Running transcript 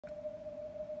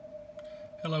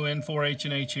Hello,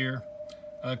 N4H&H here.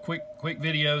 Quick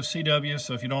video, CW,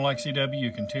 so if you don't like CW, you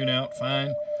can tune out,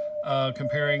 fine.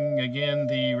 Comparing again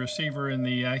the receiver in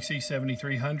the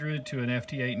IC-7300 to an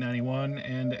FT-891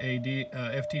 and a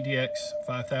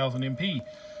FTdx5000MP.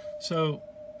 So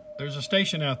there's a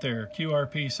station out there,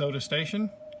 QRP SOTA station.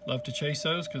 Love to chase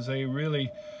those because they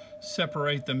really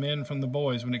separate the men from the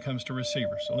boys when it comes to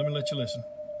receivers. So let me let you listen.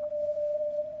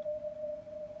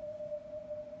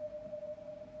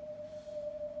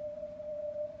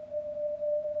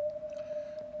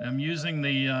 I'm using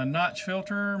the notch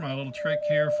filter, my little trick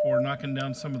here for knocking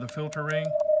down some of the filter ring.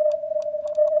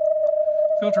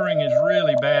 Filter ring is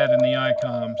really bad in the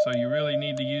ICOM, so you really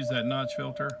need to use that notch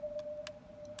filter.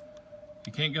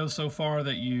 You can't go so far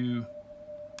that you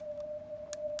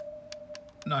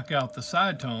knock out the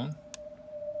side tone.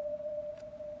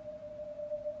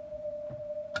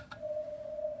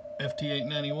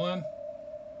 FT-891.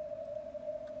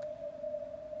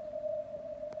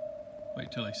 Wait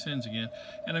till he sends again.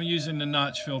 And I'm using the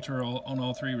notch filter on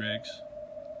all three rigs.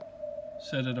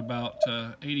 Set at about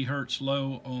 80 Hertz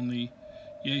low on the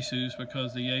Yaesus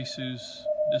because the Yaesus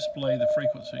display the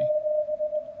frequency.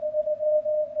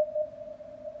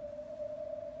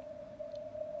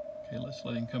 Okay, let's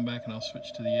let him come back and I'll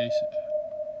switch to the Yaesu.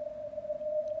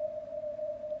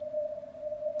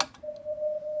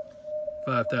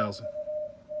 $5,000.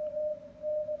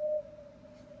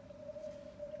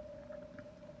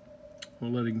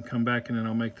 We'll let him come back and then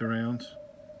I'll make the rounds.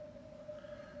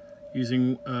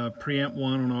 Using preamp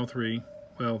 1 on all three.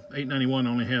 Well, 891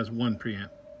 only has one preamp,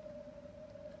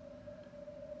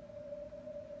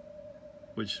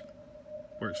 which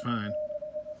works fine.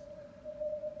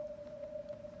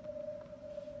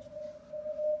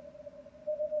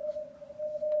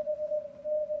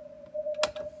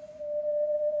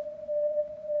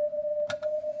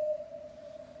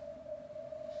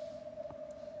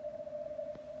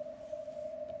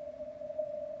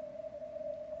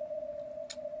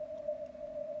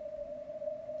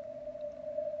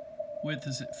 Width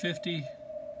is at 50,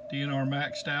 DNR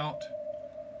maxed out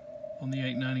on the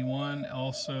 891.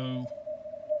 Also,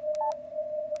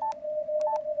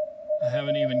 I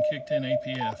haven't even kicked in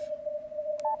APF,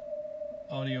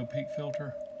 audio peak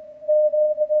filter.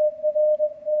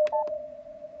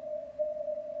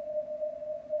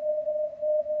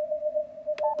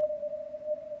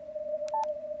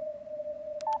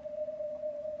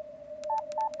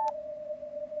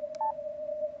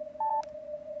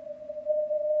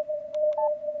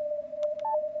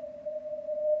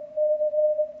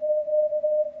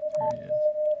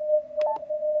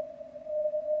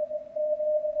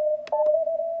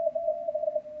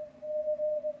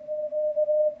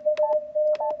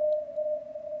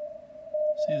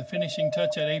 See the finishing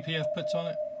touch that APF puts on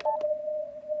it?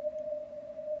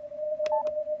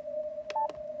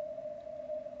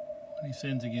 When he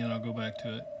sends again, I'll go back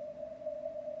to it.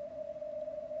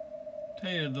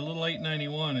 Tell you, the little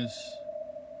 891 is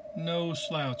no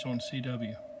slouch on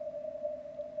CW.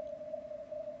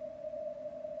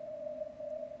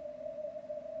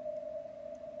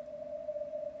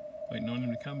 Waiting on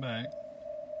him to come back.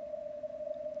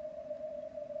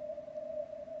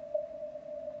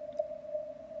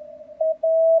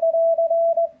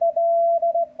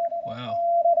 Wow,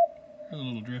 there's a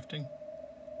little drifting.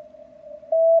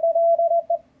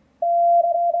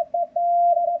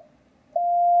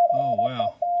 Oh,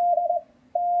 wow.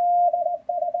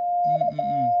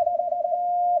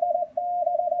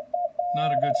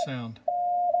 Not a good sound.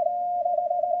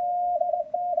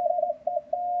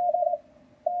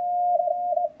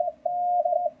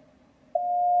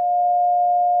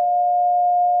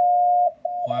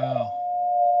 Wow.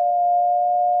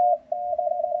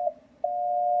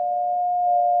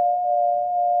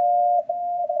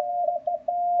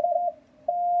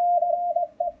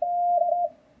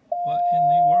 What in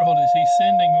the world is he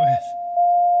sending with?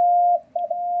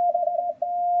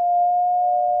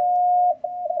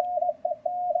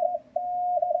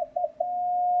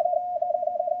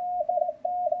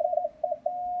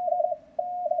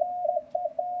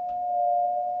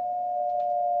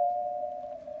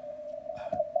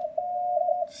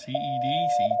 CED,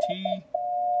 CT.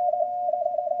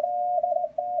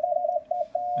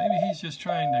 Maybe he's just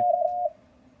trying to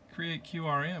create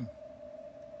QRM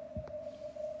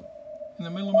in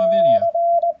the middle of my video.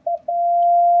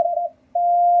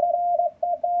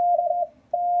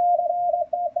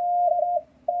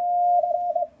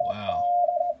 Wow.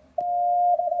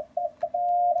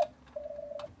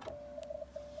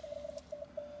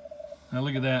 Now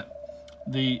look at that.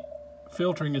 The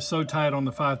filtering is so tight on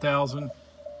the 5000.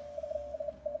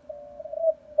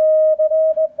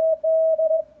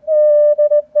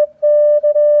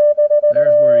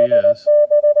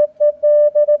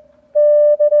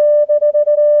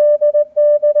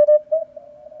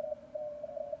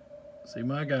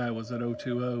 my guy was at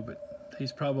 020, but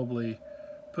he's probably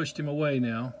pushed him away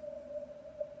now.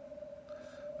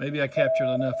 Maybe I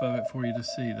captured enough of it for you to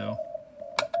see, though.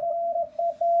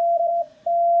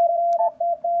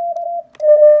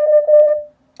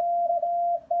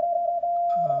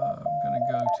 I'm going to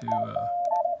go to...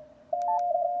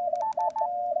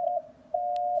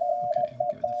 okay,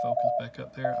 give the focus back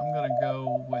up there. I'm going to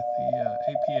go with the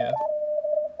APF.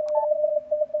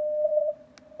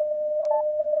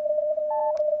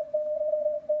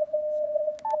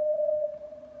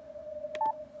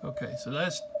 Okay, so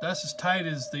that's as tight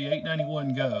as the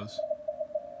 891 goes.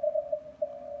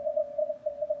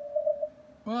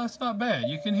 Well, it's not bad.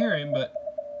 You can hear him, but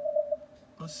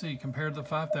let's see, compared to the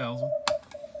 5000.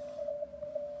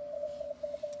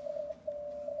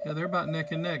 Yeah, they're about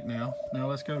neck and neck now. Now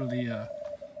let's go to the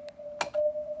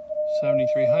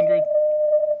 7300.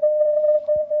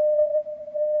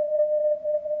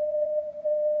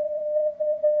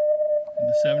 And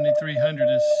the 7300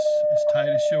 is as tight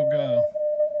as she'll go.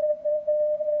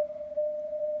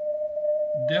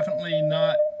 Definitely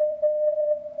not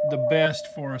the best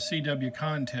for a CW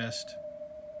contest,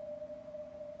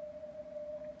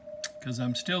 because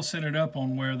I'm still centered up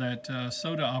on where that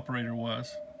SOTA operator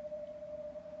was.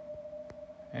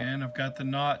 And I've got the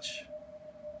notch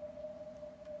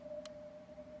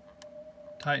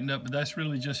tightened up, but that's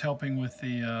really just helping with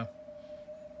the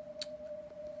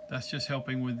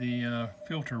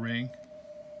filter ring.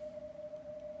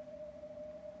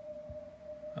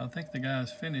 I think the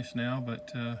guy's finished now,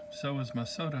 but so is my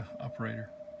SOTA operator.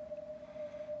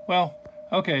 Well,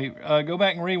 okay, go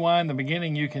back and rewind the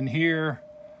beginning. You can hear,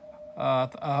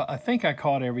 I think I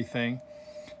caught everything,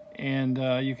 and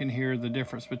you can hear the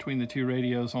difference between the two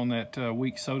radios on that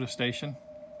weak SOTA station.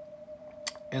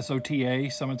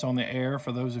 SOTA, Summit's on the air,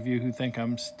 for those of you who think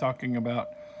I'm talking about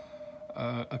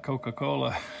a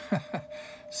Coca-Cola.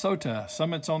 SOTA,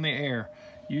 Summit's on the air,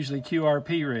 usually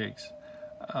QRP rigs.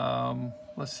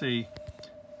 Let's see.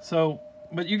 So,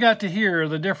 but you got to hear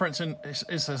the difference in,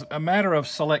 it's a matter of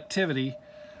selectivity.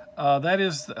 That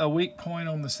is a weak point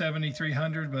on the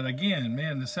 7300, but again,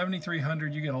 man, the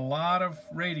 7300, you get a lot of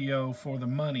radio for the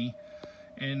money,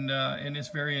 and it's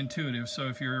very intuitive. So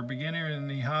if you're a beginner in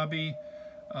the hobby,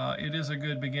 it is a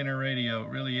good beginner radio. It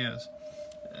really is.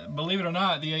 Believe it or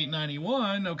not, the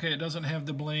 891, okay, it doesn't have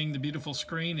the bling, the beautiful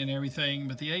screen and everything,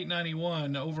 but the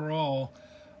 891 overall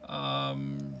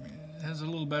has a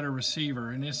little better receiver,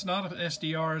 and it's not an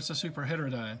SDR, it's a super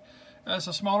heterodyne. It's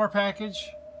a smaller package,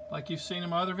 like you've seen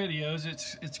in my other videos.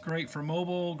 It's great for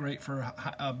mobile, great for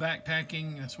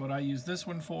backpacking. That's what I use this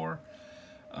one for.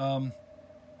 And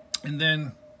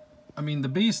then, I mean, the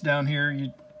beast down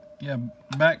here, yeah,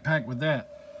 backpack with that.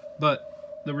 But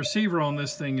the receiver on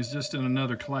this thing is just in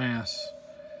another class,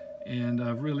 and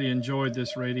I've really enjoyed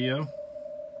this radio.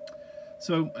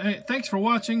 So, hey, thanks for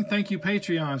watching. Thank you,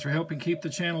 Patreons, for helping keep the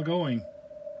channel going.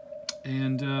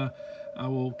 And I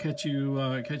will catch you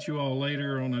all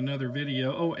later on another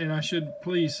video. Oh, and I should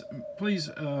please,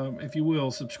 if you will,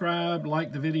 subscribe,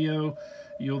 like the video.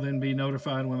 You'll then be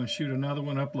notified when I shoot another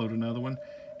one, upload another one.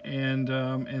 And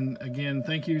again,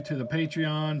 thank you to the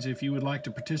Patreons. If you would like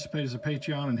to participate as a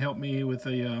Patreon and help me with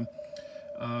the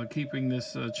keeping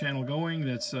this channel going,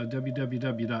 that's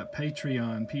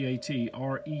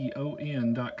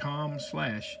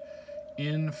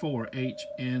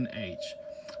www.patreon.com/N4HNH.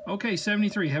 Okay,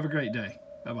 73, have a great day.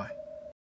 Bye-bye.